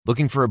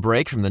Looking for a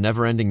break from the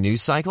never-ending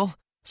news cycle?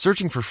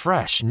 Searching for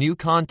fresh, new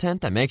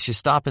content that makes you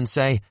stop and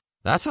say,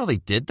 "That's how they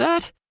did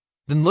that?"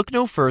 Then look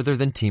no further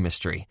than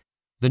Teamistry,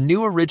 the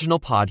new original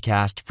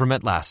podcast from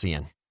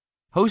Atlassian.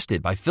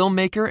 Hosted by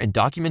filmmaker and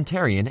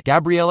documentarian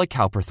Gabriella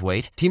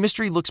Cowperthwaite,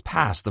 Teamistry looks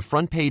past the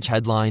front-page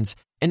headlines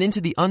and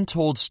into the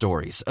untold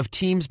stories of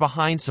teams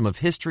behind some of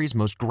history's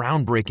most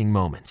groundbreaking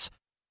moments.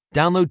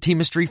 Download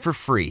Teamistry for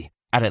free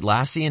at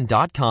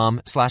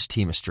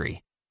Atlassian.com/Teamistry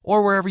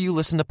or wherever you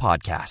listen to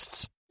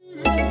podcasts.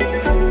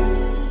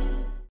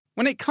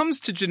 When it comes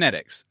to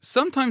genetics,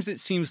 sometimes it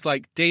seems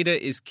like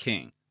data is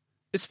king,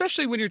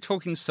 especially when you're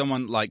talking to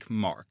someone like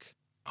Mark.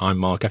 I'm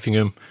Mark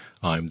Effingham.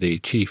 I'm the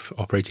Chief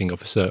Operating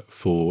Officer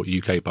for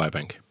UK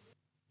Biobank.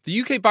 The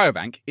UK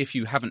Biobank, if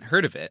you haven't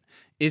heard of it,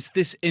 is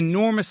this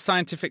enormous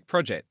scientific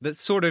project that's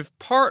sort of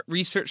part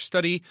research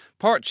study,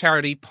 part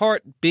charity,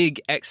 part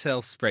big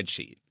Excel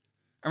spreadsheet.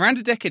 Around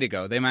a decade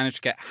ago, they managed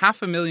to get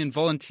 500,000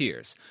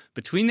 volunteers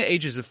between the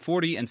ages of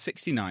 40 and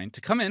 69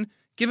 to come in,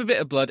 give a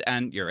bit of blood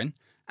and urine,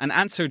 and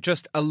answer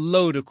just a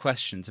load of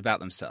questions about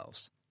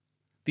themselves.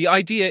 The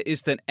idea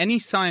is that any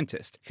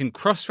scientist can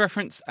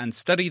cross-reference and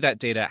study that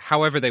data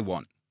however they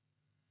want.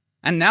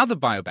 And now the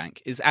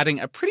Biobank is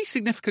adding a pretty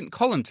significant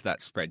column to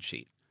that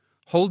spreadsheet,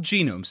 whole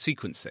genome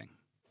sequencing.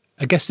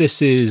 I guess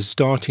this is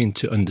starting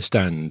to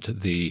understand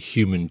the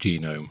human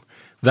genome.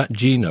 That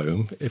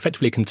genome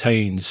effectively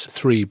contains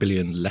 3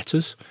 billion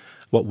letters.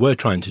 What we're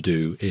trying to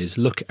do is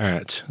look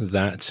at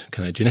that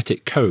kind of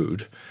genetic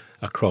code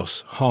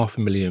across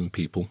 500,000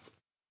 people.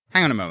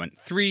 Hang on a moment.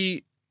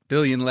 3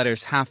 billion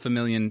letters,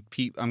 500,000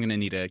 people. I'm going to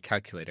need a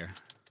calculator.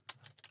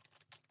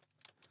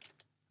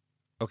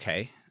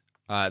 Okay.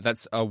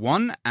 That's a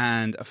 1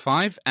 and a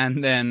 5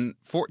 and then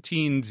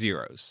 14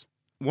 zeros.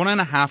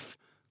 1.5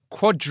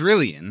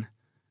 quadrillion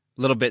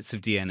little bits of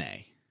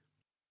DNA.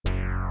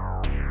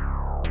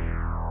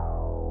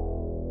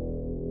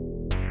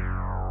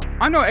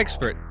 I'm no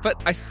expert,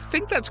 but I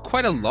think that's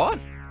quite a lot.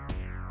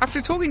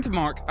 After talking to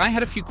Mark, I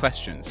had a few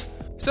questions,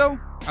 so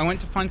I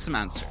went to find some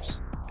answers.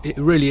 It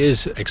really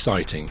is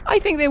exciting. I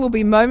think there will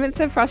be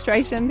moments of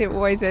frustration. There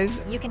always is.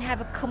 You can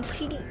have a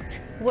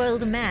complete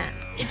world map.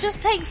 It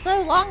just takes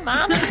so long,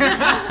 man.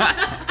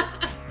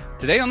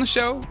 Today on the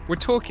show, we're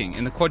talking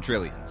in the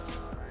Quadrillions.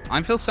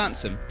 I'm Phil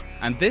Sansom,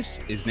 and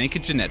this is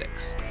Naked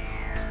Genetics.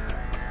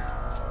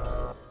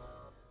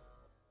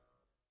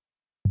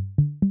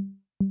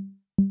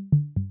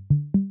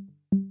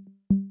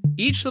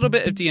 Each little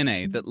bit of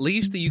DNA that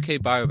leaves the UK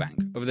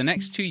Biobank over the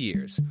next 2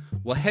 years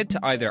will head to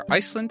either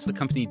Iceland to the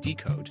company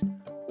Decode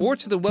or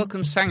to the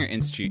Wellcome Sanger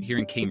Institute here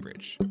in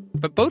Cambridge.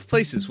 But both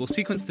places will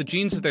sequence the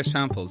genes of their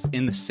samples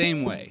in the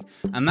same way,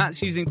 and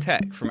that's using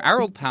tech from our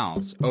old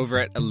pals over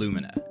at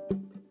Illumina.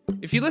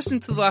 If you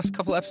listened to the last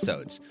couple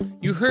episodes,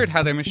 you heard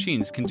how their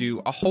machines can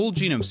do a whole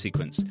genome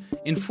sequence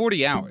in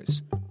 40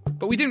 hours.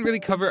 But we didn't really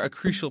cover a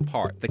crucial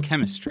part, the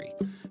chemistry,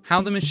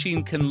 how the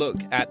machine can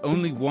look at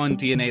only one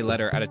DNA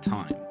letter at a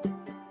time.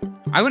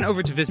 I went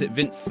over to visit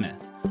Vince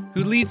Smith,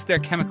 who leads their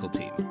chemical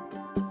team.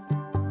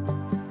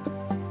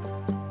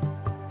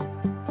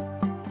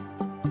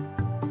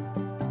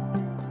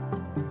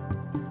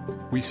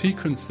 We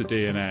sequence the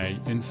DNA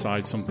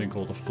inside something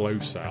called a flow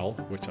cell,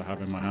 which I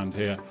have in my hand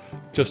here.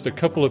 Just a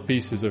couple of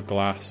pieces of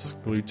glass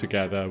glued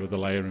together with a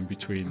layer in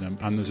between them,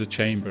 and there's a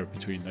chamber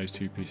between those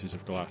two pieces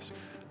of glass.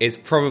 It's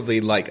probably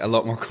like a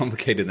lot more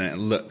complicated than it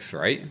looks,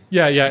 right?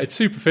 Yeah, it's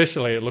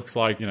superficially, it looks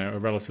like, a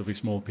relatively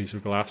small piece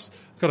of glass.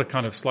 It's got a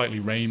kind of slightly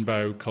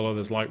rainbow colour,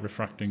 there's light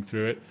refracting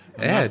through it.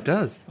 It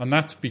does. And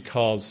that's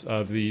because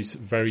of these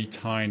very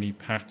tiny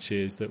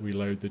patches that we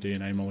load the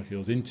DNA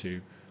molecules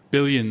into.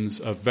 Billions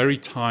of very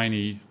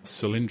tiny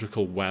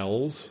cylindrical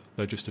wells.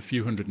 They're just a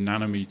few hundred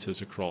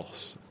nanometers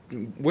across.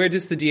 Where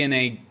does the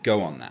DNA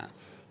go on that?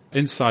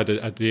 Inside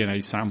a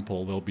DNA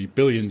sample, there'll be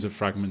billions of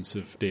fragments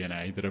of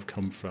DNA that have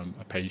come from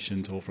a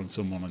patient or from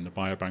someone in the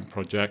Biobank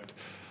project.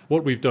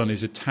 What we've done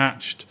is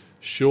attached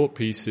short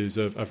pieces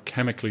of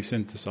chemically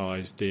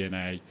synthesized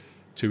DNA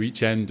to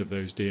each end of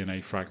those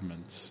DNA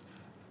fragments.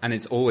 And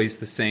it's always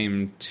the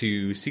same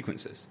two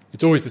sequences?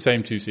 It's always the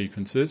same two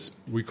sequences.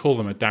 We call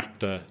them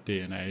adapter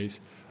DNAs.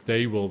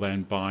 They will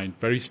then bind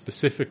very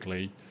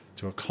specifically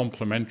to a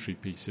complementary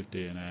piece of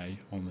DNA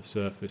on the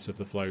surface of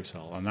the flow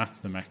cell, and that's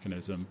the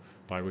mechanism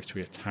by which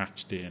we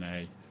attach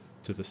DNA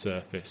to the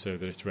surface so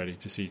that it's ready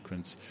to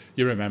sequence.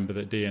 You remember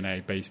that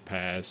DNA base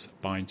pairs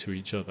bind to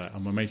each other,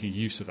 and we're making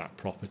use of that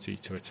property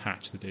to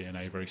attach the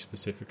DNA very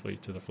specifically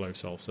to the flow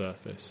cell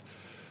surface.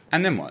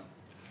 And then what?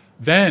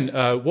 Then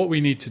what we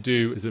need to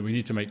do is that we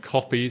need to make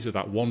copies of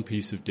that one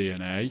piece of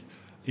DNA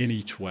in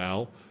each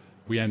well.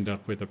 We end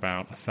up with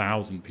about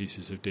 1,000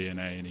 pieces of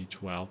DNA in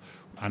each well.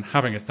 And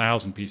having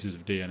 1,000 pieces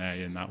of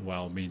DNA in that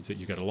well means that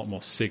you get a lot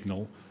more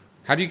signal.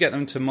 How do you get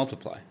them to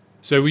multiply?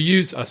 So we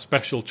use a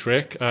special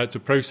trick. It's a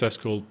process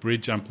called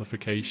bridge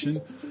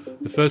amplification.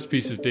 The first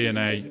piece of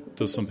DNA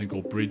does something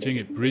called bridging.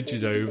 It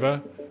bridges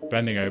over,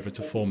 bending over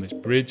to form this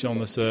bridge on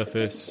the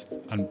surface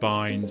and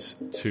binds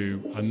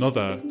to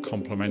another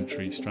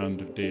complementary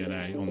strand of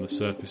DNA on the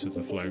surface of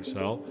the flow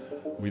cell.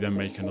 We then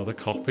make another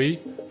copy.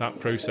 That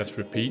process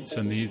repeats,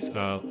 and these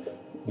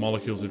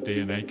molecules of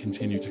DNA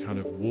continue to kind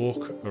of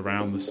walk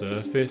around the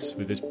surface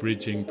with this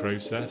bridging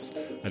process.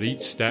 At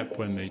each step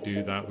when they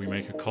do that, we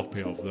make a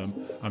copy of them,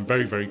 and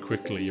very, very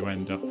quickly you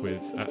end up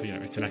with,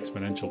 it's an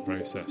exponential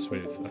process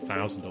with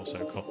 1,000 or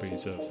so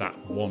copies of that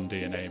one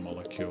DNA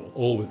molecule,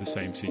 all with the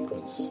same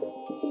sequence.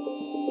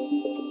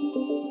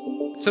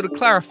 So to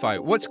clarify,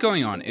 what's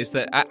going on is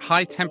that at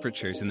high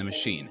temperatures in the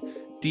machine,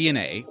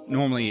 DNA,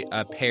 normally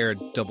a paired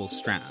double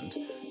strand,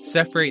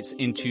 separates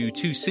into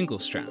two single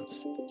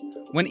strands.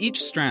 When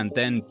each strand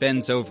then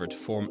bends over to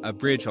form a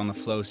bridge on the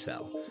flow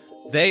cell,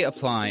 they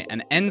apply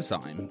an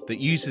enzyme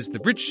that uses the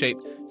bridge shape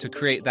to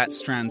create that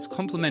strand's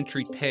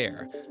complementary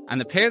pair,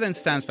 and the pair then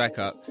stands back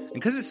up, and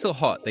because it's still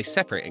hot, they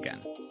separate again.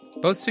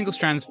 Both single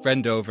strands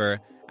bend over,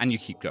 and you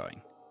keep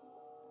going.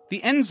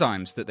 The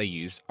enzymes that they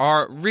use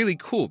are really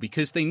cool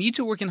because they need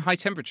to work in high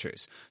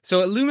temperatures,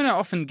 so Illumina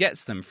often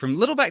gets them from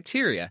little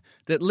bacteria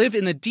that live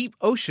in the deep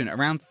ocean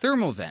around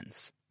thermal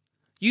vents.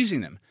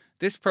 Using them,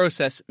 this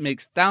process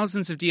makes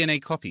thousands of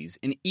DNA copies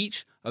in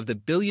each of the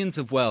billions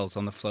of wells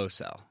on the flow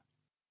cell.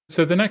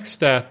 So the next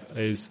step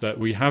is that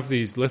we have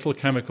these little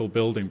chemical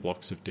building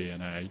blocks of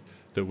DNA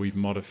that we've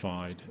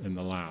modified in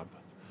the lab.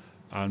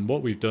 And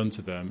what we've done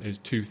to them is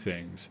two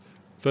things.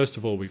 First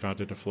of all, we've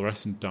added a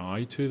fluorescent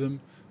dye to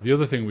them. The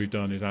other thing we've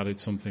done is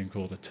added something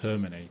called a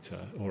terminator,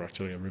 or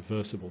actually a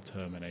reversible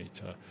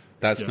terminator.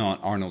 That's not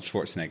Arnold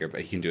Schwarzenegger,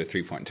 but he can do a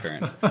three-point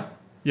turn.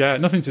 Yeah,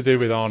 nothing to do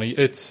with Arnie.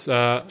 It's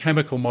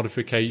chemical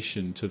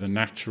modification to the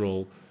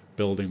natural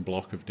building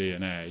block of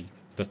DNA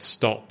that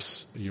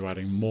stops you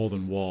adding more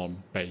than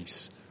one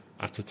base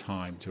at a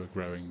time to a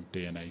growing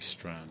DNA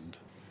strand.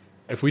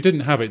 If we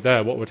didn't have it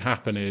there, what would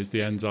happen is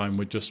the enzyme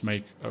would just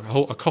make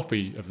a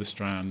copy of the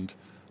strand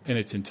in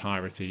its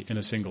entirety in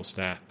a single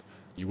step.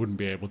 You wouldn't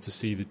be able to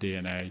see the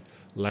DNA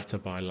letter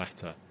by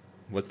letter.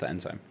 What's the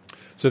enzyme?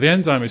 So the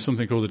enzyme is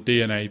something called a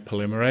DNA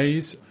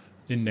polymerase.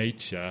 In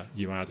nature,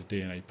 you add a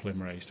DNA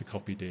polymerase to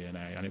copy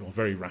DNA, and it will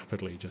very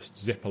rapidly just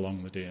zip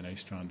along the DNA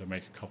strand and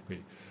make a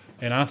copy.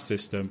 In our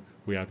system,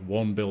 we add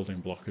one building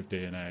block of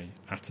DNA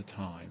at a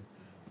time.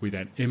 We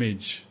then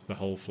image the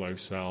whole flow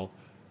cell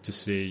to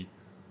see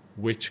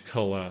which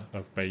colour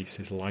of base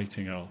is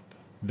lighting up.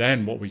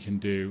 Then what we can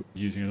do,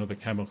 using another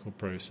chemical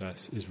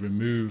process, is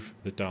remove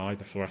the dye,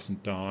 the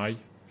fluorescent dye,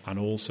 and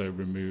also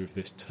remove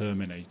this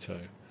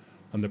terminator.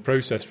 And the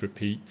process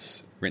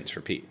repeats. Rinse,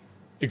 repeat.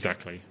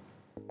 Exactly.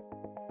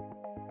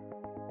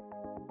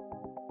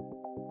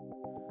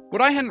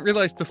 What I hadn't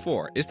realised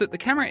before is that the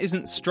camera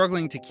isn't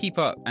struggling to keep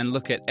up and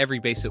look at every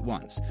base at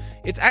once.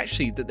 It's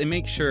actually that they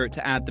make sure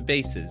to add the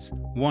bases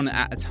one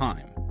at a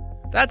time.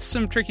 That's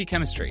some tricky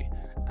chemistry.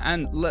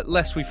 And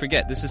lest we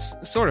forget, this is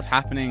sort of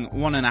happening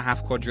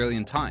 1.5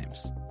 quadrillion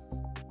times.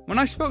 When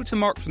I spoke to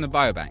Mark from the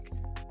Biobank,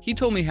 he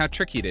told me how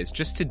tricky it is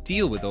just to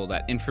deal with all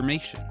that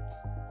information.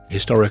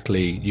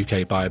 Historically,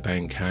 UK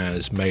Biobank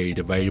has made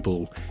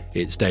available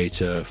its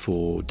data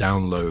for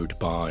download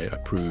by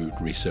approved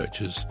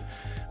researchers.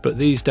 But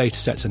these data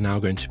sets are now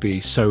going to be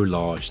so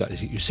large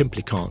that you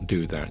simply can't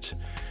do that.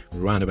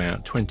 Around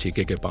about 20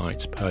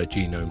 gigabytes per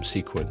genome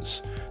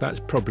sequence. That's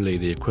probably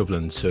the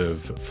equivalent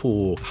of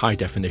 4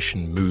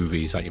 high-definition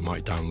movies that you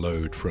might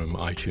download from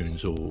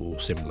iTunes or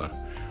similar.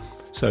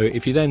 So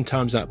if you then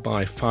times that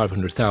by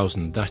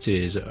 500,000, that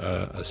is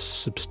a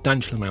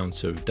substantial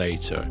amount of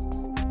data.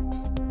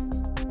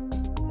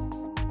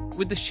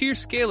 With the sheer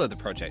scale of the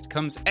project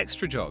comes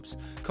extra jobs,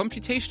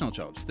 computational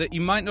jobs that you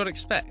might not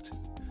expect.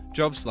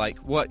 Jobs like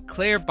what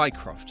Claire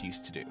Bycroft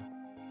used to do.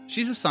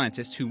 She's a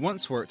scientist who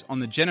once worked on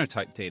the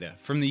genotype data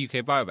from the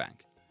UK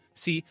Biobank.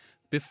 See,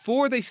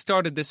 before they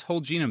started this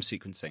whole genome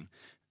sequencing,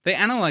 they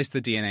analysed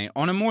the DNA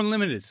on a more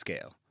limited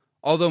scale,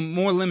 although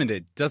more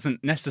limited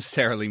doesn't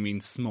necessarily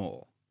mean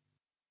small.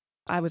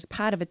 I was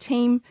part of a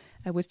team.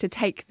 It was to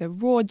take the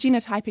raw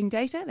genotyping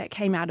data that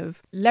came out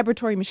of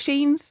laboratory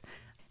machines,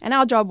 and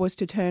our job was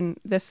to turn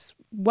this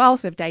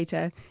wealth of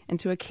data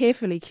into a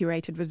carefully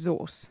curated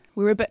resource.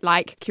 We were a bit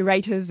like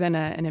curators in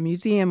a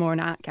museum or an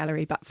art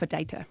gallery, but for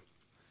data.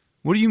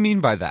 What do you mean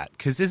by that?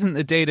 Because isn't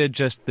the data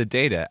just the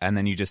data and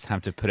then you just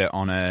have to put it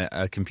on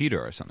a computer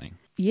or something?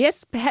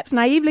 Yes, perhaps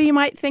naively you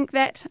might think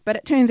that, but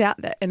it turns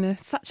out that in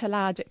such a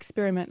large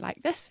experiment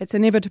like this, it's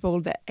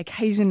inevitable that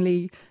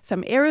occasionally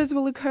some errors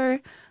will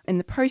occur in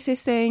the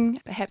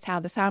processing, perhaps how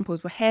the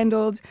samples were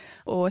handled,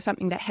 or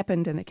something that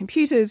happened in the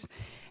computers.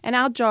 And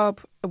our job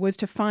was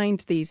to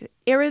find these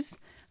errors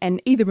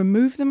and either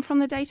remove them from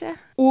the data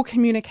or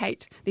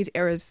communicate these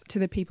errors to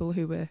the people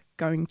who were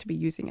going to be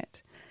using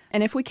it.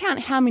 And if we count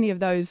how many of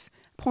those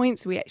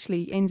points we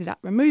actually ended up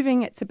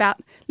removing, it's about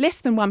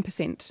less than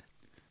 1%.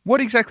 What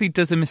exactly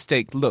does a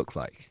mistake look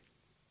like?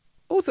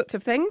 All sorts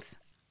of things.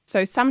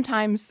 So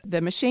sometimes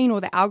the machine or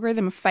the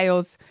algorithm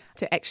fails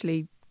to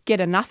actually get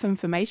enough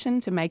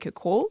information to make a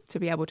call to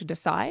be able to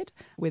decide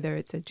whether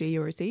it's a G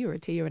or a C or a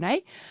T or an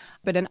A.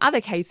 But in other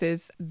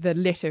cases, the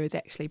letter is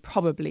actually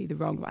probably the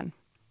wrong one.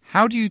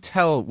 How do you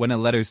tell when a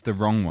letter's the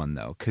wrong one,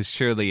 though? Because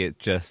surely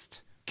it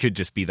could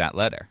just be that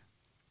letter.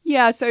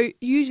 Yeah, so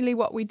usually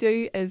what we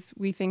do is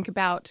we think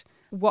about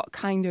what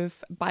kind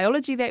of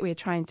biology that we're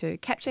trying to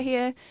capture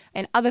here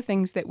and other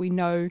things that we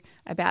know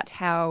about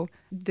how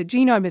the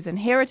genome is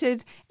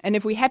inherited. And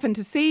if we happen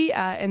to see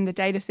in the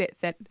data set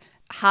that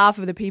half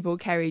of the people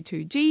carry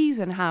 2 Gs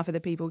and half of the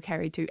people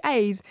carry 2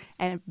 As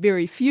and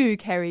very few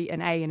carry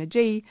an A and a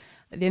G,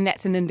 then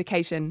that's an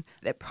indication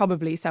that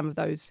probably some of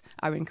those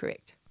are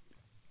incorrect.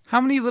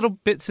 How many little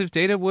bits of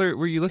data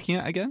were you looking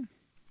at again?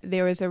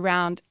 There is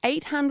around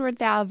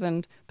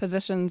 800,000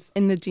 positions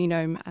in the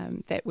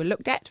genome that were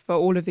looked at for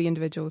all of the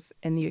individuals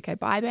in the UK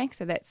Biobank.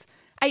 So that's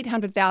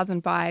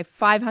 800,000 by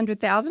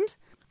 500,000.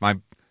 My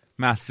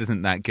maths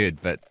isn't that good,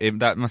 but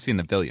that must be in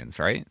the billions,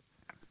 right?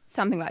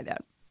 Something like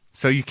that.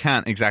 So you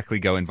can't exactly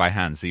go in by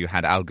hand, so you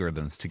had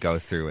algorithms to go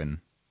through and...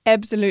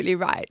 Absolutely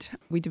right.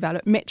 We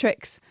developed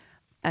metrics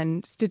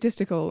and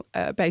statistical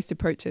based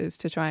approaches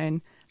to try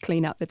and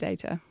clean up the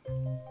data.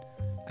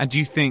 And do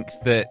you think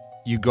that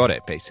you got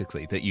it,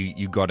 basically, that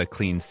you got a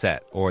clean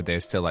set, or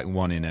there's still like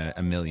 1 in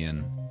a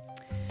million,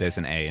 there's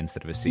an A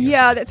instead of a C?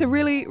 Yeah, that's a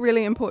really,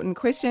 really important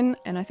question,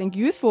 and I think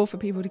useful for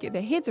people to get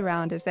their heads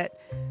around, is that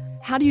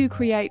how do you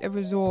create a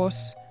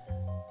resource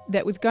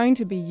that was going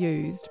to be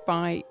used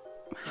by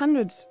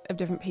hundreds of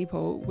different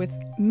people with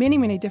many,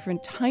 many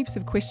different types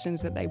of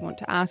questions that they want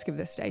to ask of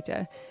this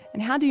data,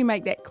 and how do you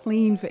make that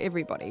clean for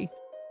everybody?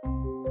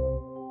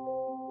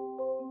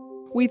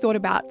 We thought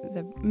about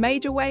the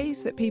major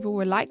ways that people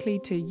were likely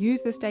to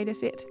use this data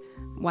set.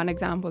 One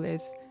example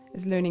is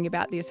learning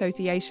about the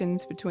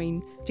associations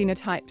between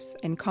genotypes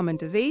and common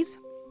disease,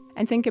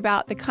 and think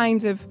about the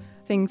kinds of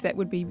things that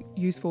would be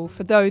useful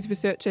for those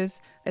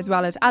researchers as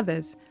well as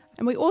others.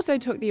 And we also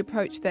took the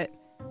approach that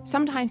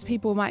sometimes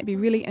people might be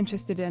really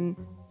interested in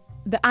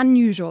the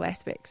unusual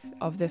aspects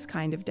of this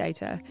kind of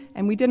data,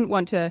 and we didn't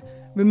want to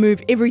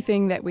remove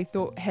everything that we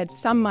thought had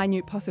some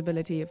minute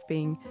possibility of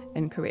being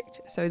incorrect,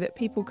 so that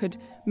people could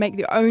make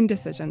their own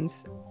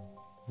decisions.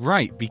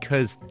 Right,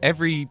 because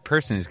every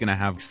person is going to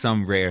have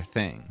some rare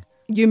thing.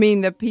 You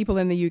mean the people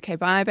in the UK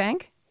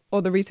Biobank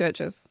or the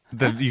researchers?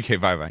 The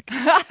UK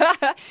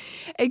Biobank.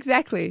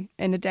 Exactly.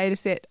 In a data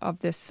set of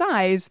this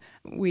size,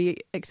 we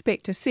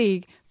expect to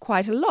see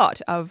quite a lot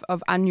of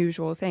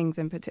unusual things,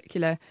 in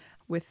particular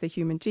with the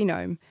human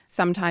genome.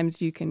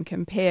 Sometimes you can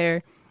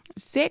compare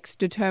sex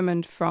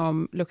determined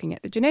from looking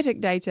at the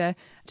genetic data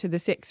to the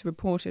sex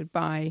reported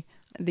by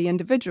the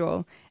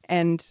individual,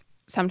 and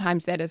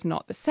sometimes that is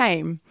not the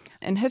same.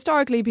 And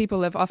historically,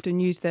 people have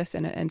often used this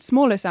in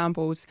smaller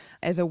samples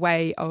as a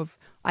way of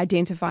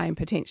identifying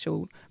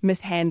potential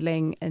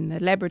mishandling in the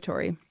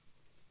laboratory.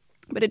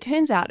 But it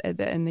turns out that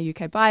in the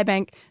UK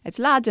Biobank, it's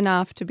large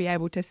enough to be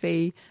able to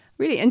see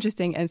really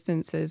interesting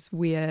instances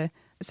where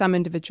some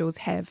individuals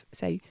have,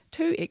 say,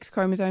 2 X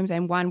chromosomes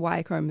and 1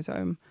 Y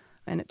chromosome.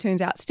 And it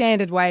turns out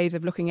standard ways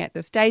of looking at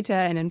this data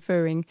and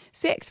inferring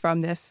sex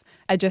from this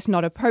are just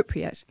not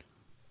appropriate.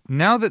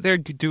 Now that they're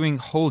doing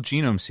whole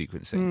genome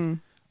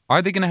sequencing,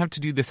 are they going to have to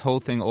do this whole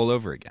thing all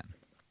over again?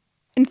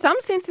 In some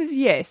senses,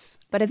 yes.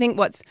 But I think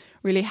what's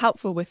really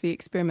helpful with the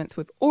experiments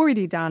we've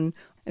already done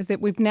is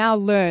that we've now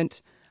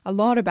learnt a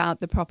lot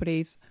about the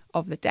properties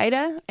of the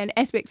data and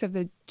aspects of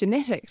the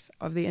genetics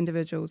of the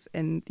individuals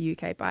in the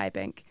UK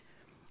Biobank.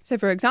 So,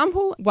 for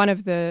example, one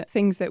of the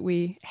things that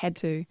we had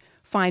to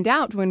find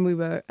out when we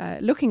were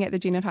looking at the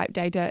genotype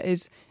data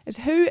is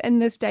who in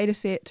this data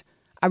set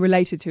are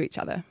related to each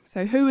other.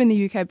 So who in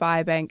the UK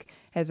Biobank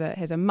has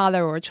a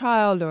mother or a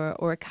child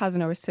or a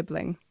cousin or a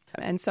sibling.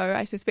 And so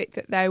I suspect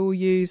that they will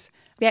use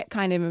that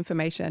kind of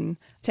information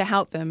to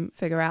help them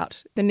figure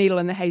out the needle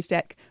in the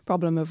haystack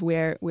problem of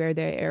where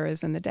there are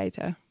errors in the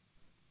data.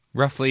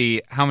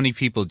 Roughly how many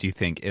people do you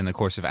think in the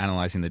course of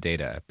analysing the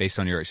data, based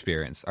on your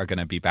experience, are going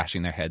to be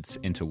bashing their heads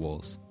into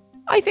walls?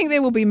 I think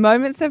there will be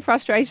moments of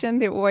frustration.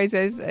 There always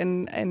is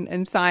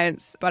in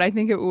science, but I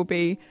think it will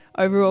be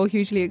overall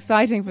hugely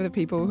exciting for the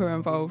people who are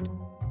involved.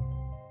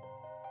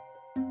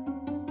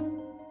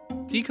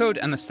 Decode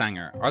and the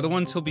Sanger are the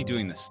ones who'll be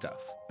doing this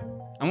stuff.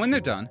 And when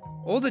they're done,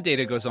 all the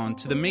data goes on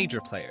to the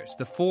major players,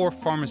 the 4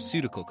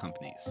 pharmaceutical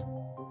companies.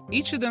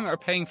 Each of them are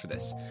paying for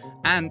this,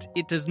 and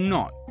it does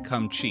not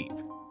come cheap.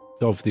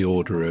 Of the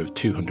order of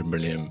 £200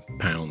 million,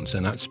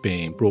 and that's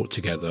being brought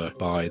together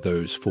by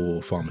those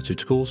 4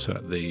 pharmaceuticals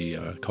at the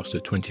cost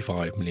of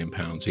 £25 million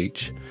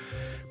each,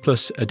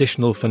 plus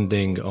additional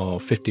funding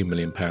of £50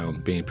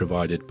 million being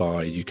provided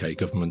by UK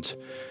government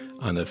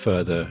and a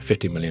further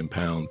 £50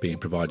 million being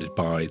provided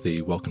by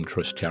the Wellcome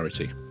Trust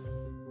charity.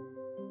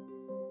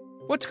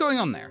 What's going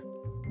on there?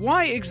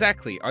 Why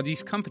exactly are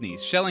these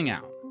companies shelling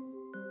out?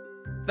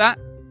 That,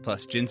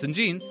 plus gins and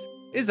jeans,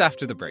 is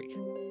after the break.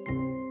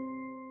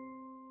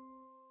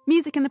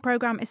 Music in the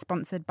programme is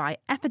sponsored by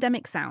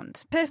Epidemic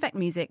Sound, perfect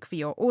music for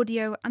your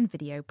audio and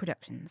video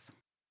productions.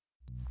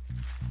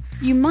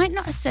 You might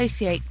not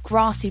associate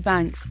grassy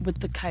banks with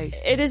the coast.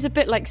 It is a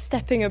bit like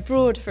stepping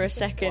abroad for a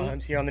second.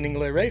 I'm here on the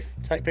Ningaloo Reef,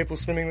 take people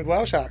swimming with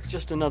whale sharks.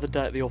 Just another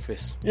day at the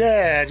office.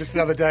 Yeah, just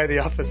another day at the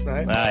office,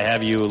 mate. I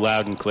have you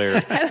loud and clear.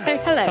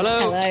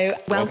 Hello.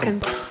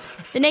 Welcome.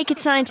 The Naked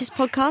Scientist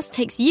podcast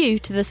takes you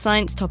to the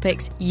science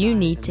topics you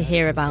need to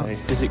hear about.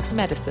 Physics,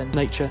 medicine,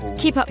 nature.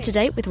 Keep up to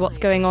date with what's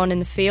going on in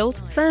the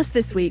field. First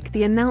this week,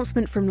 the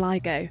announcement from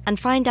LIGO. And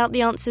find out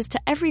the answers to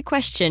every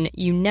question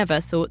you never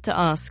thought to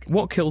ask.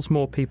 What kills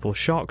more people,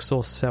 sharks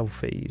or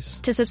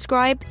selfies? To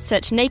subscribe,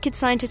 search Naked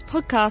Scientist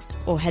podcast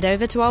or head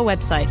over to our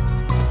website.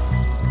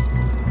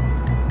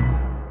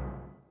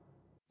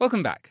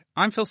 Welcome back.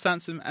 I'm Phil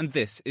Sansom and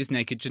this is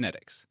Naked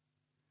Genetics.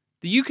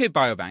 The UK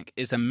Biobank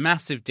is a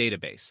massive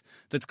database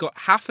that's got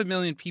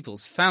 500,000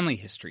 people's family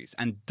histories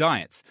and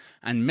diets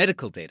and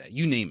medical data,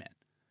 you name it.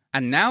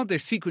 And now they're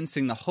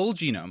sequencing the whole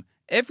genome,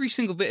 every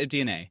single bit of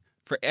DNA,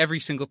 for every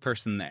single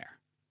person there.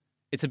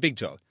 It's a big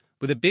job,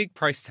 with a big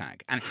price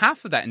tag, and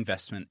half of that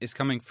investment is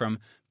coming from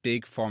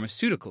big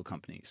pharmaceutical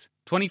companies,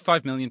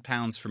 £25 million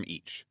from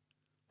each.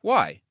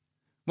 Why?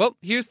 Well,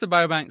 here's the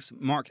Biobank's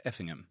Mark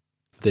Effingham.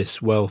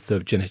 This wealth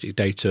of genetic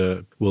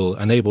data will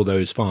enable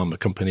those pharma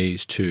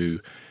companies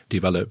to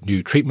develop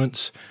new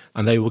treatments,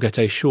 and they will get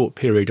a short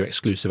period of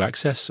exclusive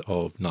access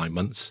of 9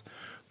 months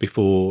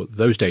before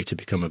those data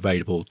become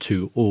available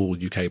to all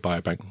UK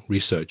Biobank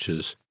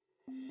researchers.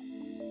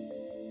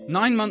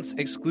 9 months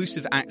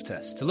exclusive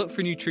access to look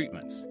for new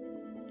treatments.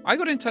 I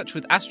got in touch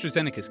with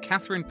AstraZeneca's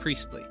Catherine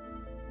Priestley,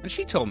 and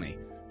she told me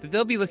that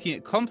they'll be looking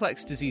at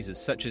complex diseases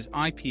such as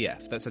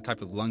IPF, that's a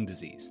type of lung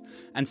disease,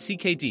 and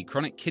CKD,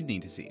 chronic kidney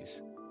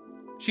disease.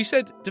 She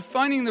said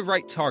defining the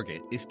right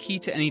target is key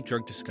to any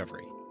drug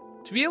discovery.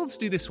 To be able to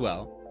do this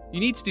well, you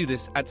need to do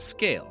this at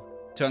scale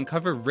to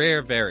uncover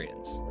rare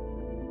variants.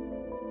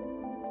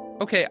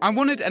 Okay, I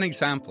wanted an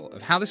example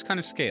of how this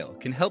kind of scale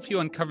can help you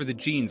uncover the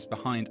genes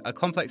behind a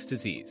complex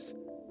disease.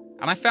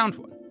 And I found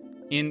one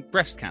in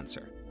breast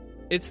cancer.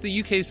 It's the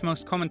UK's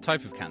most common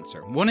type of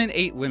cancer. 1 in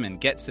 8 women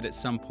gets it at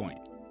some point.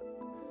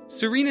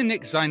 Serena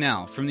Nick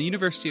Zinal from the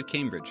University of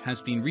Cambridge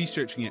has been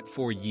researching it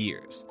for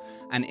years.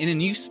 And in a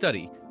new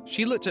study,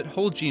 she looked at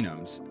whole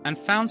genomes and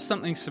found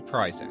something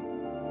surprising.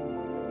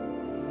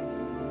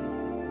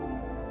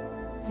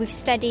 We've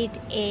studied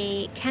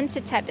a cancer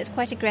type that's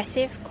quite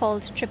aggressive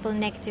called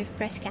triple-negative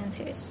breast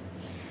cancers.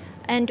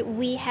 And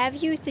we have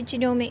used the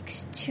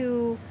genomics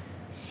to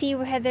see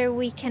whether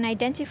we can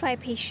identify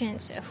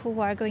patients who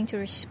are going to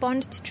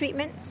respond to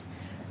treatments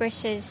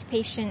versus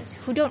patients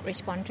who don't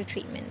respond to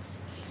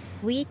treatments.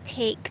 We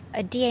take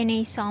a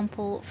DNA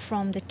sample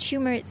from the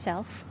tumor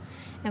itself,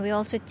 and we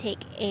also take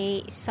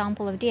a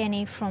sample of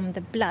DNA from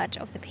the blood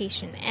of the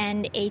patient.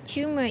 And a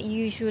tumor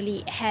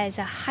usually has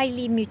a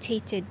highly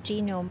mutated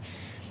genome.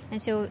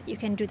 And so you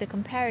can do the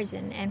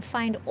comparison and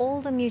find all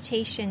the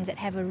mutations that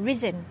have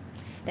arisen,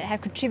 that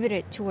have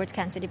contributed towards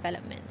cancer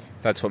development.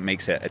 That's what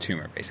makes it a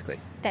tumor, basically.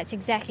 That's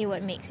exactly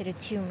what makes it a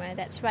tumor,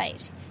 that's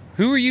right.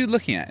 Who are you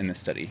looking at in this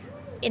study?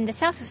 In the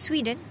south of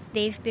Sweden,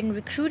 they've been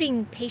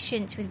recruiting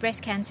patients with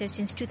breast cancer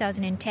since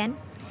 2010.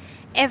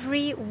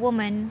 Every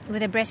woman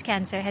with a breast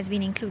cancer has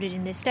been included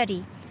in this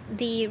study.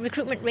 The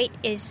recruitment rate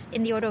is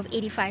in the order of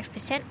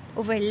 85%,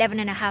 over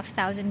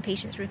 11,500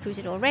 patients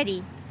recruited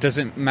already. Does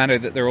it matter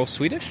that they're all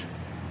Swedish?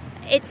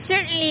 It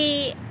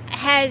certainly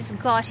has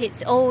got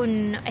its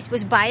own, I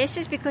suppose,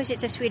 biases because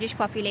it's a Swedish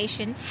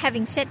population.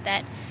 Having said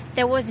that,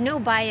 there was no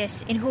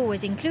bias in who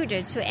was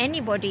included, so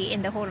anybody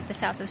in the whole of the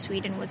south of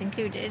Sweden was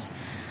included.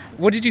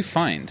 What did you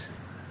find?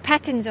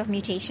 Patterns of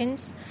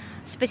mutations.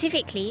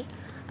 Specifically,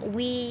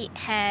 we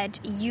had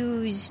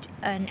used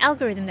an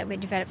algorithm that we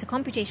developed, a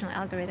computational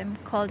algorithm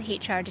called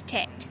HR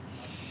Detect.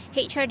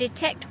 HR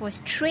Detect was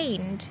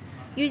trained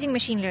using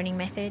machine learning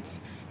methods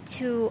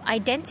to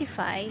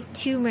identify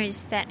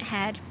tumors that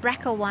had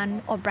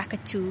BRCA1 or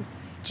BRCA2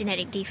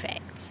 genetic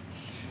defects.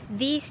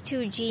 These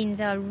two genes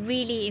are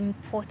really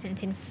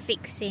important in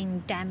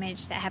fixing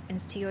damage that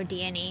happens to your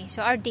DNA.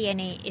 So our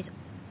DNA is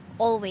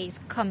always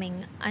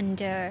coming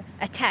under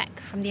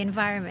attack from the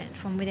environment,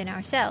 from within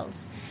our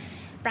cells.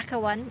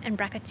 BRCA1 and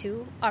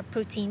BRCA2 are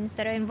proteins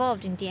that are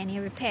involved in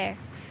DNA repair.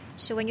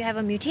 So when you have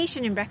a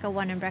mutation in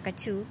BRCA1 and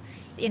BRCA2,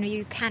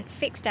 you can't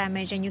fix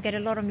damage and you get a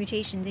lot of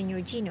mutations in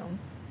your genome.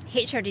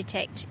 HR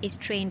Detect is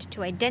trained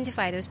to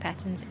identify those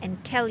patterns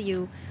and tell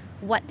you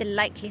what the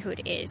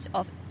likelihood is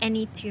of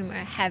any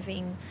tumor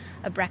having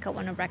a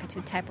BRCA1 or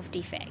BRCA2 type of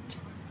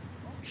defect.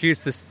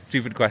 Here's the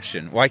stupid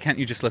question. Why can't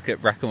you just look at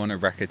BRCA1 or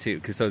BRCA2?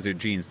 Because those are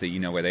genes that you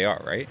know where they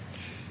are, right?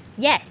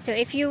 Yes, so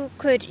if you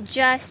could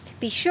just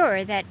be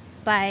sure that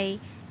by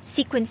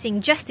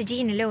sequencing just the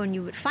gene alone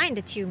you would find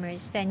the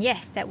tumors, then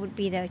yes, that would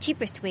be the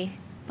cheapest way.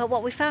 But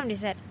what we found is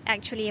that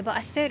actually about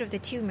a third of the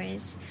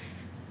tumors,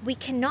 we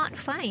cannot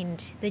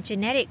find the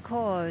genetic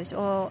cause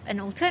or an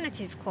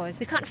alternative cause.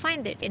 We can't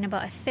find it in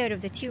about a third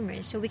of the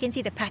tumors. So we can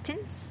see the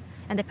patterns,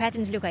 and the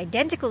patterns look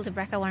identical to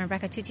BRCA1 or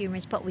BRCA2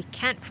 tumors, but we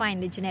can't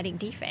find the genetic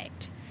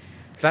defect.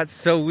 That's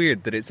so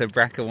weird that it's a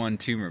BRCA1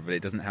 tumor, but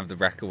it doesn't have the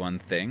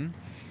BRCA1 thing.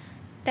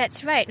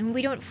 That's right, and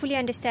we don't fully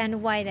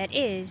understand why that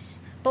is.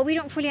 But we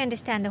don't fully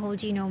understand the whole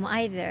genome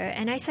either,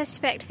 and I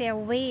suspect there are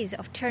ways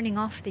of turning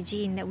off the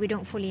gene that we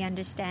don't fully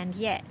understand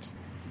yet.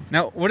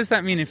 Now, what does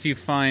that mean if you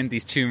find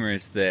these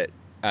tumours that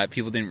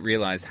people didn't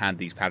realise had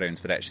these patterns,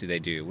 but actually they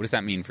do? What does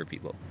that mean for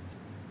people?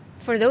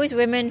 For those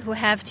women who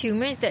have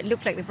tumours that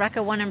look like the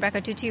BRCA1 and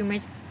BRCA2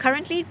 tumours,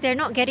 currently they're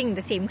not getting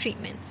the same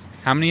treatments.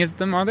 How many of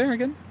them are there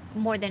again?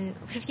 More than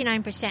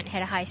 59%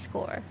 had a high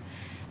score.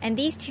 And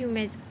these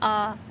tumours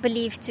are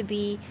believed to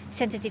be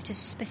sensitive to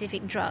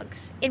specific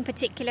drugs, in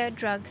particular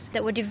drugs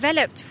that were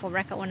developed for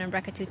BRCA1 and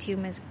BRCA2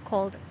 tumours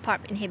called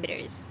PARP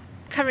inhibitors.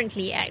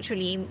 Currently,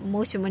 actually,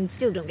 most women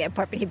still don't get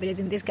PARP inhibitors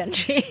in this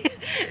country.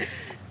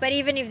 But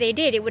even if they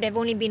did, it would have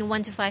only been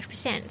 1 to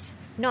 5%,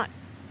 not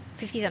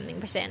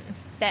 50-something%.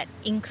 That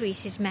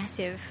increase is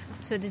massive.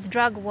 So this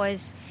drug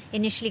was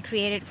initially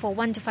created for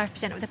 1 to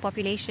 5% of the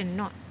population,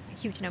 not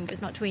huge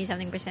numbers, not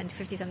 20-something% to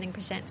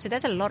 50-something%. So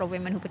there's a lot of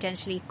women who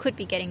potentially could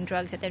be getting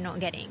drugs that they're not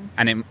getting.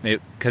 And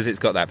because it's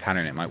got that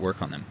pattern, it might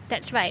work on them.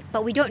 That's right.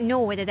 But we don't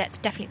know whether that's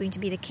definitely going to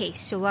be the case.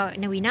 So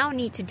we now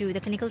need to do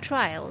the clinical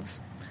trials.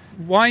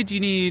 Why do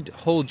you need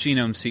whole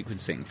genome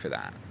sequencing for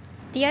that?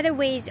 The other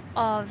ways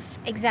of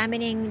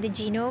examining the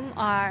genome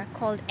are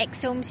called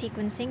exome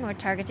sequencing or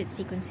targeted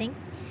sequencing.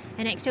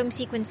 And exome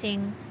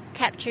sequencing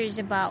captures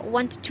about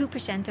 1 to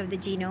 2% of the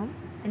genome,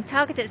 and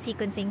targeted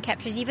sequencing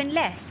captures even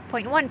less,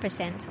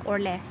 0.1% or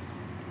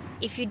less.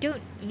 If you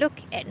don't look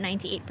at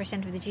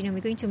 98% of the genome,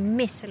 you're going to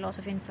miss a lot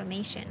of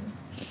information.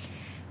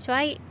 So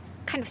I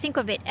kind of think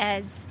of it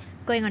as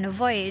going on a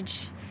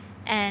voyage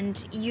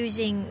and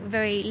using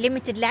very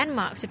limited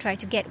landmarks to try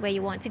to get where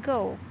you want to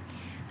go.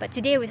 But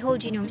today with whole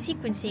genome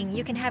sequencing,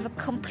 you can have a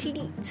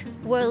complete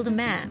world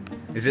map.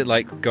 Is it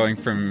like going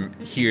from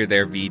here,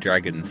 there be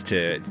dragons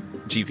to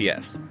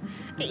GPS?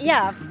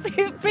 Yeah,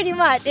 pretty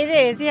much it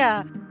is,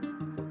 yeah.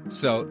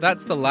 So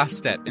that's the last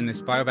step in this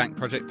Biobank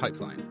project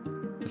pipeline.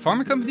 The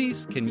pharma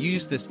companies can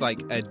use this like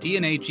a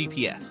DNA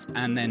GPS,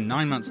 and then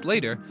 9 months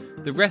later,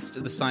 the rest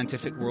of the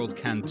scientific world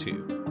can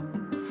too.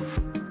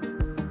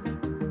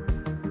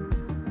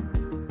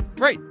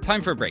 Right,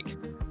 time for a break,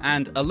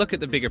 and a look at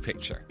the bigger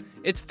picture.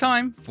 It's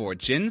time for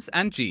Gins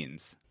and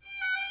Jeans.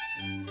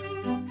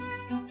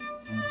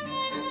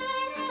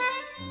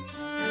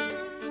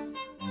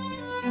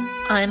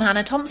 I'm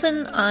Hannah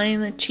Thompson.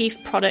 I'm the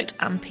Chief Product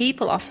and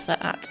People Officer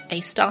at a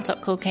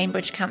startup called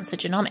Cambridge Cancer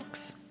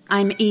Genomics.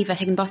 I'm Eva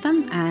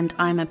Higginbotham, and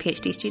I'm a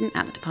PhD student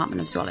at the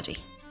Department of Zoology.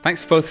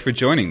 Thanks both for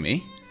joining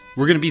me.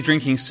 We're going to be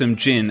drinking some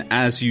gin,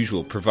 as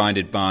usual,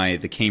 provided by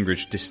the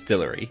Cambridge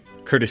Distillery,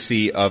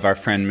 courtesy of our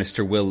friend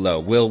Mr. Will Lowe.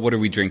 Will, what are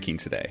we drinking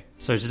today?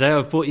 So today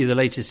I've brought you the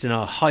latest in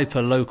our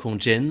hyper-local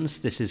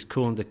gins. This is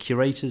called the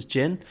Curator's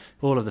Gin.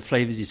 All of the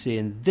flavours you see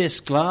in this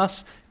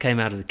glass came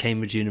out of the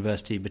Cambridge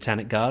University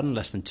Botanic Garden,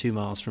 less than 2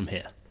 miles from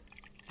here.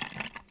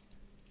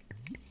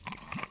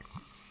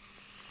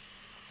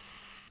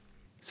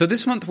 So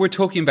this month we're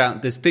talking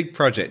about this big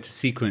project to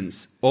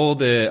sequence all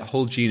the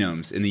whole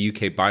genomes in the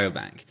UK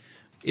Biobank.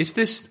 Is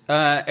this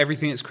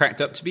everything it's cracked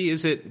up to be?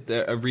 Is it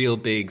a real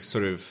big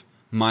sort of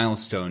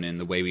milestone in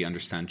the way we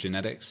understand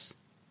genetics?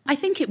 I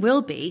think it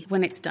will be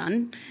when it's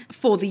done,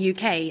 for the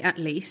UK at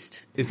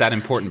least. Is that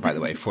important, by the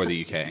way, for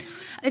the UK?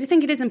 I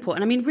think it is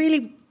important. I mean,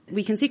 really,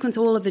 we can sequence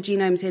all of the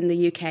genomes in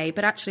the UK,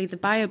 but actually the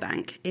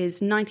Biobank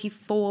is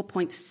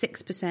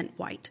 94.6%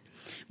 white,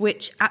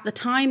 which at the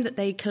time that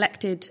they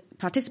collected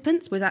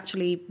participants was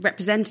actually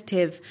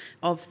representative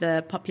of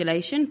the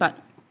population, but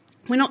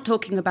we're not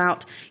talking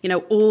about,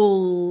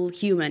 all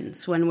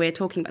humans when we're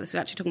talking about this. We're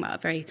actually talking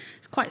about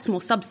it's quite a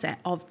small subset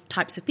of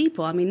types of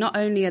people. I mean, not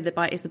only is the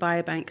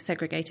Biobank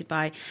segregated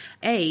by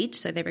age,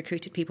 so they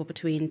recruited people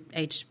between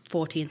age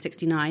 40 and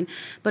 69,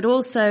 but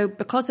also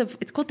because of,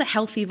 it's called the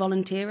healthy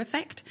volunteer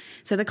effect.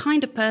 So the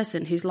kind of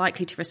person who's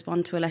likely to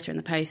respond to a letter in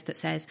the post that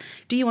says,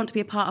 do you want to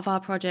be a part of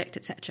our project,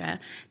 etc.,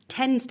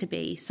 tends to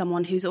be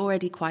someone who's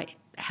already quite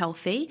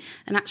healthy,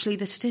 and actually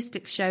the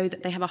statistics show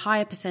that they have a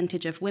higher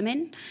percentage of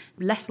women,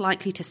 less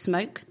likely to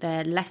smoke,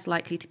 they're less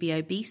likely to be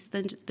obese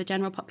than the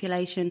general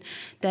population,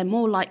 they're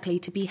more likely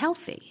to be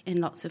healthy in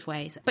lots of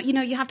ways. But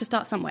you have to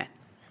start somewhere.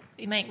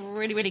 You make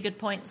really, really good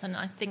points, and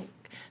I think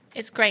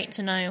it's great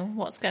to know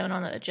what's going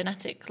on at a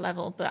genetic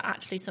level, but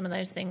actually some of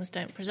those things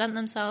don't present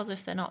themselves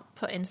if they're not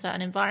put in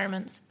certain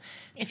environments.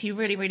 If you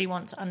really, really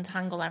want to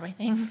untangle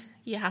everything,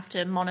 you have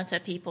to monitor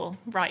people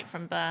right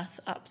from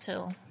birth up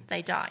till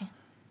they die.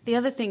 The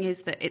other thing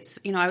is that it's,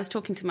 I was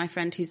talking to my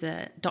friend who's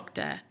a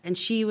doctor, and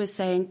she was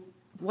saying,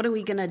 what are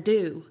we going to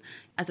do?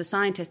 As a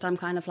scientist, I'm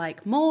kind of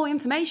like, more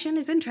information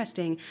is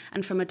interesting.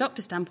 And from a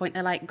doctor standpoint,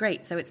 they're like,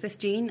 great, so it's this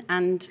gene,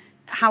 and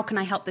how can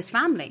I help this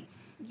family?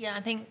 Yeah,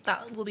 I think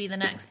that will be the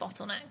next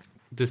bottleneck.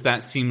 Does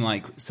that seem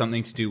like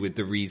something to do with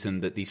the reason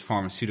that these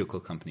pharmaceutical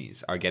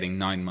companies are getting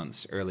 9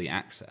 months early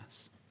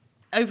access?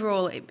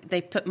 Overall,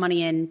 they've put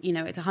money in,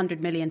 it's £100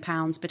 million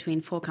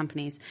between 4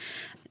 companies.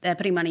 They're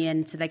putting money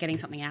in, so they're getting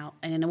something out.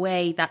 And in a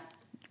way, that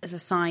is a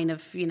sign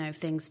of,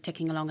 things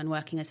ticking along and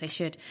working as they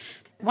should.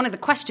 One of the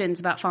questions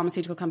about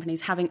pharmaceutical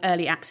companies having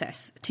early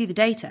access to the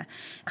data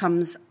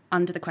comes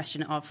under the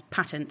question of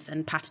patents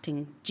and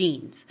patenting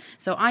genes.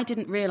 So I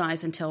didn't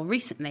realise until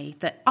recently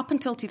that up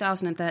until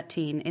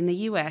 2013 in the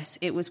US,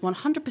 it was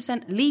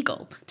 100%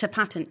 legal to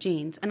patent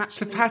genes. And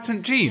actually, to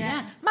patent genes?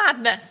 Yeah.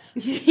 Madness.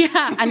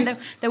 Yeah, and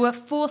there were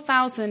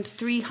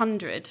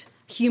 4,300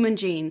 human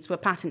genes were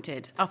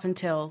patented up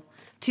until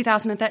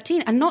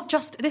 2013. And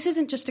this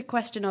isn't just a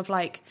question of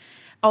like,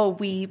 oh,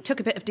 we took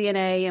a bit of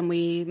DNA and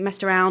we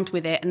messed around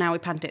with it and now we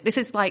patent it. This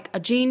is like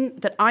a gene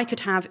that I could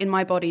have in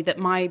my body that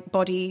my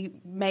body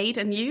made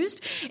and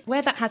used.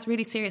 Where that has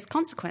really serious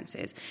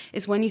consequences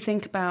is when you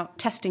think about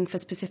testing for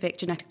specific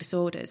genetic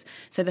disorders.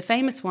 So the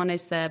famous one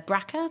is the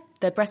BRCA,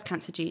 the breast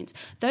cancer genes.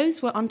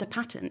 Those were under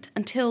patent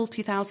until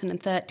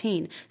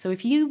 2013. So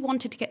if you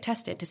wanted to get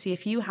tested to see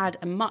if you had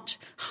a much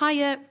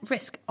higher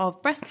risk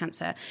of breast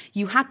cancer,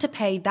 you had to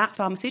pay that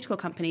pharmaceutical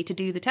company to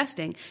do the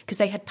testing because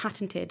they had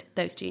patented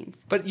those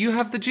genes. But you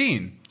have the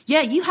gene.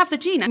 Yeah, you have the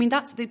gene. I mean,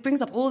 it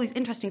brings up all these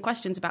interesting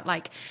questions about,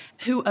 like,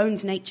 who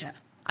owns nature.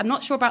 I'm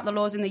not sure about the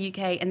laws in the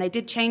UK, and they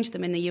did change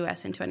them in the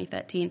US in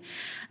 2013.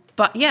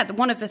 But, yeah,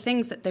 one of the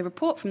things that they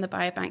report from the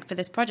Biobank for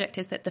this project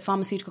is that the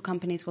pharmaceutical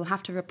companies will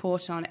have to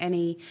report on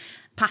any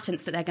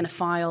patents that they're going to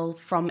file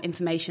from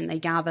information they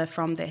gather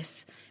from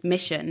this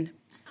mission.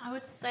 I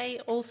would say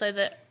also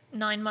that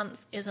 9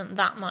 months isn't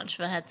that much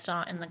of a head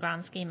start in the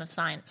grand scheme of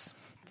science.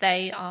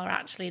 They are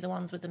actually the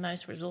ones with the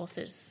most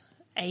resources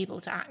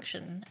able to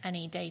action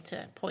any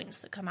data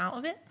points that come out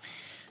of it.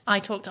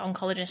 I talk to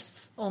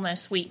oncologists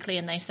almost weekly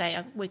and they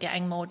say we're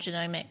getting more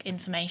genomic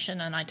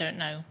information and I don't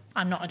know.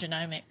 I'm not a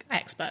genomic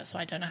expert, so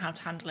I don't know how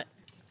to handle it.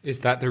 Is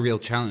that the real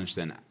challenge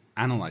then,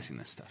 analysing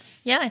this stuff?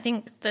 Yeah, I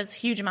think there's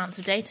huge amounts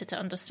of data to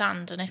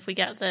understand, and if we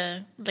get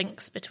the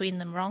links between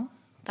them wrong,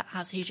 that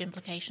has huge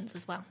implications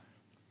as well.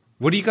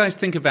 What do you guys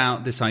think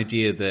about this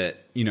idea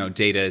that,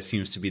 data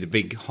seems to be the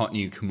big hot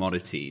new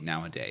commodity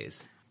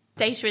nowadays?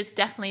 Data is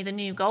definitely the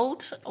new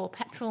gold, or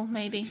petrol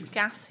maybe,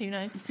 gas, who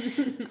knows.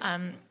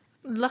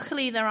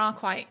 Luckily, there are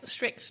quite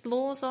strict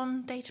laws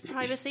on data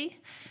privacy,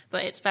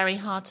 but it's very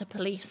hard to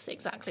police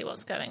exactly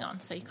what's going on,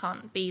 so you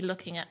can't be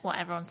looking at what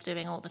everyone's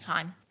doing all the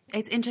time.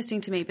 It's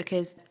interesting to me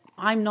because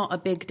I'm not a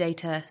big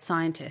data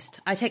scientist.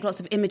 I take lots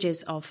of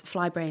images of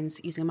fly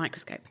brains using a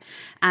microscope.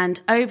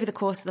 And over the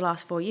course of the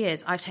last 4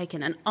 years, I've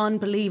taken an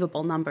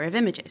unbelievable number of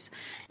images.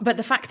 But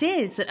the fact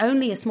is that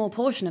only a small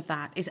portion of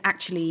that is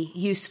actually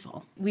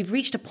useful. We've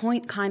reached a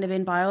point kind of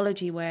in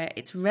biology where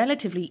it's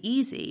relatively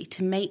easy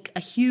to make a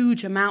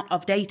huge amount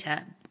of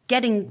data.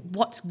 Getting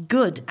what's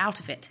good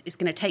out of it is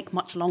going to take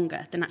much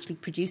longer than actually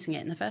producing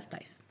it in the first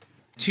place.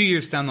 2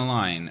 years down the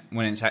line,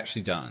 when it's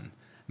actually done,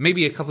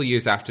 maybe a couple of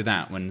years after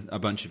that, when a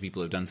bunch of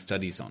people have done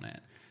studies on it,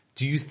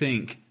 do you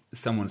think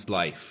someone's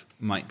life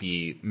might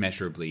be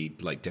measurably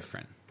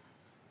different?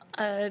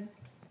 I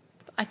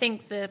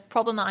think the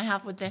problem that I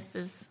have with this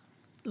is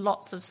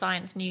lots of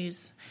science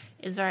news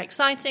is very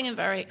exciting and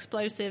very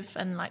explosive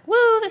and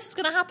woo, this is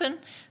going to happen.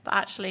 But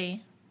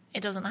actually,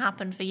 it doesn't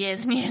happen for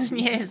years and years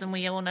and years, and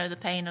we all know the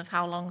pain of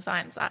how long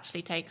science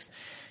actually takes.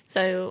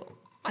 So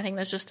I think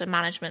there's just a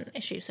management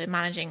issue, so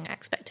managing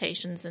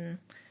expectations and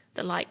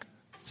the like.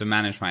 So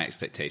manage my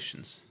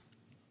expectations.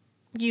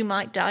 You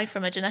might die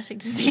from a genetic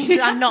disease.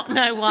 I not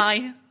know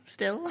why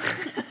still.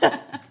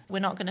 We're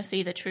not going to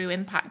see the true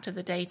impact of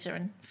the data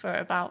and for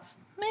about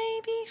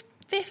maybe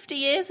 50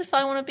 years if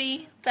I want to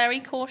be very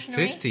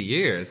cautionary. 50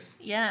 years?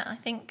 Yeah, I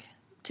think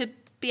to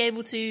be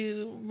able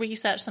to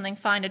research something,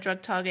 find a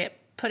drug target,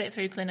 put it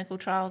through clinical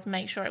trials,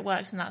 make sure it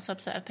works in that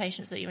subset of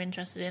patients that you're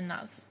interested in,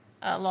 that's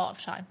a lot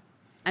of time.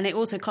 And it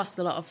also costs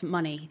a lot of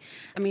money.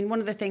 I mean,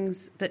 one of the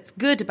things that's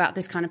good about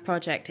this kind of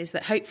project is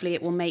that hopefully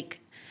it will make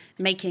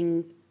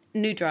making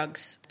new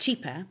drugs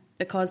cheaper,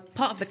 because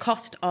part of the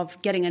cost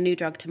of getting a new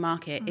drug to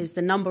market is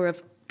the number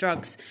of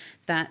drugs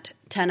that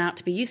turn out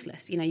to be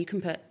useless. You can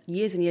put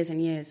years and years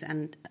and years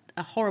and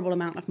a horrible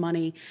amount of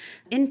money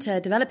into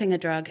developing a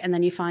drug, and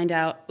then you find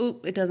out,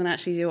 it doesn't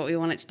actually do what we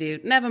want it to do.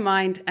 Never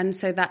mind. And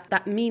so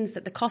that means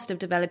that the cost of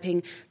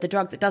developing the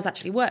drug that does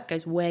actually work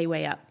goes way,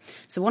 way up.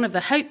 So one of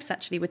the hopes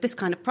actually with this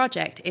kind of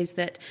project is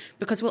that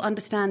because we'll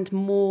understand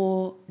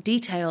more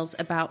details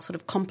about sort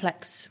of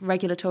complex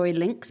regulatory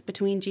links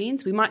between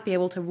genes, we might be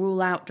able to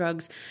rule out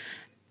drugs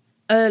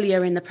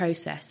earlier in the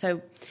process.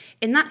 So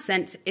in that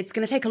sense, it's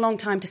going to take a long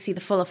time to see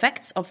the full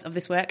effects of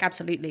this work,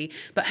 absolutely.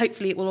 But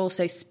hopefully it will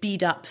also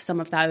speed up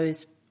some of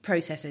those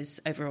processes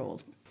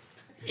overall.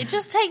 It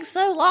just takes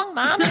so long,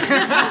 man.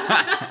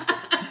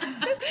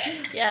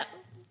 Yeah,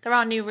 there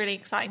are new really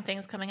exciting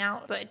things coming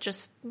out, but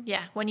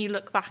when you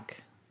look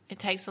back, it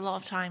takes a lot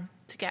of time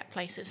to get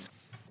places.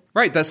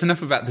 Right, that's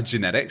enough about the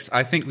genetics.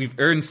 I think we've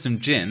earned some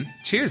gin.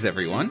 Cheers,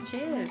 everyone.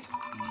 Cheers.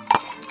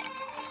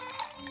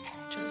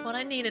 Just what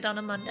I needed on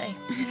a Monday.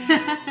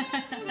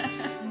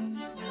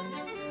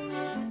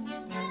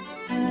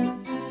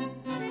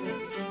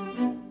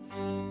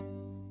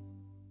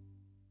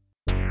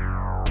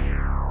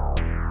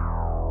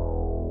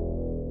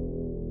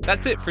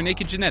 That's it for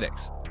Naked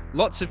Genetics.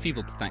 Lots of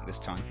people to thank this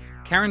time.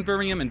 Karen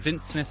Birmingham and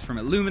Vince Smith from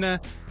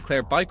Illumina,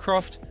 Claire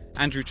Bycroft,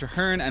 Andrew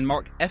Traherne and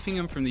Mark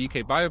Effingham from the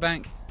UK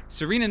Biobank,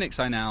 Serena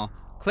Nix-Einal,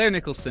 Claire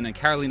Nicholson and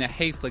Carolina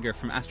Hayfliger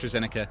from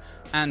AstraZeneca,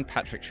 and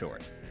Patrick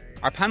Short.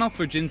 Our panel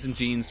for Gins and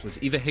Jeans was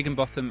Eva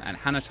Higginbotham and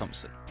Hannah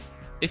Thompson.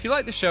 If you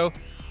like the show,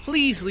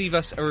 please leave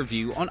us a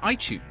review on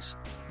iTunes.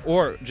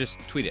 Or just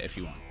tweet it if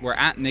you want. We're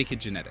at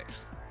Naked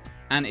Genetics.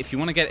 And if you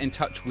want to get in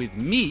touch with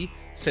me,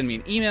 send me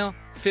an email,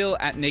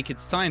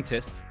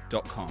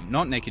 phil@nakedscientists.com,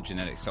 not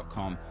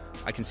nakedgenetics.com.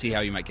 I can see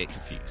how you might get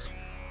confused.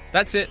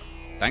 That's it.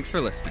 Thanks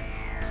for listening.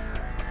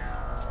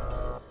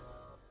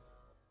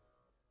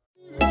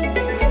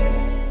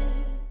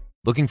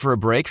 Looking for a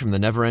break from the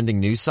never-ending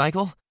news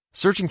cycle?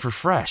 Searching for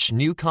fresh,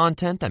 new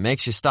content that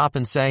makes you stop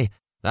and say,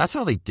 that's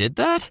how they did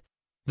that?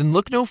 Then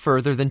look no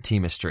further than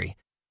Teamistry,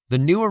 the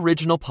new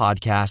original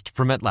podcast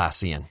from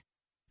Atlassian.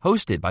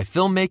 Hosted by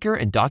filmmaker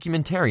and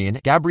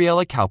documentarian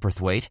Gabriella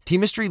Cowperthwaite,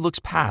 Teamistry looks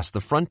past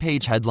the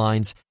front-page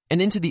headlines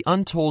and into the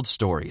untold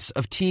stories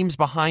of teams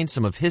behind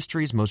some of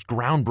history's most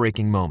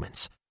groundbreaking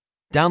moments.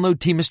 Download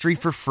Teamistry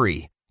for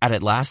free at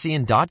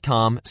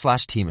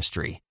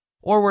Atlassian.com/Teamistry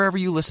or wherever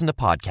you listen to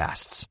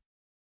podcasts.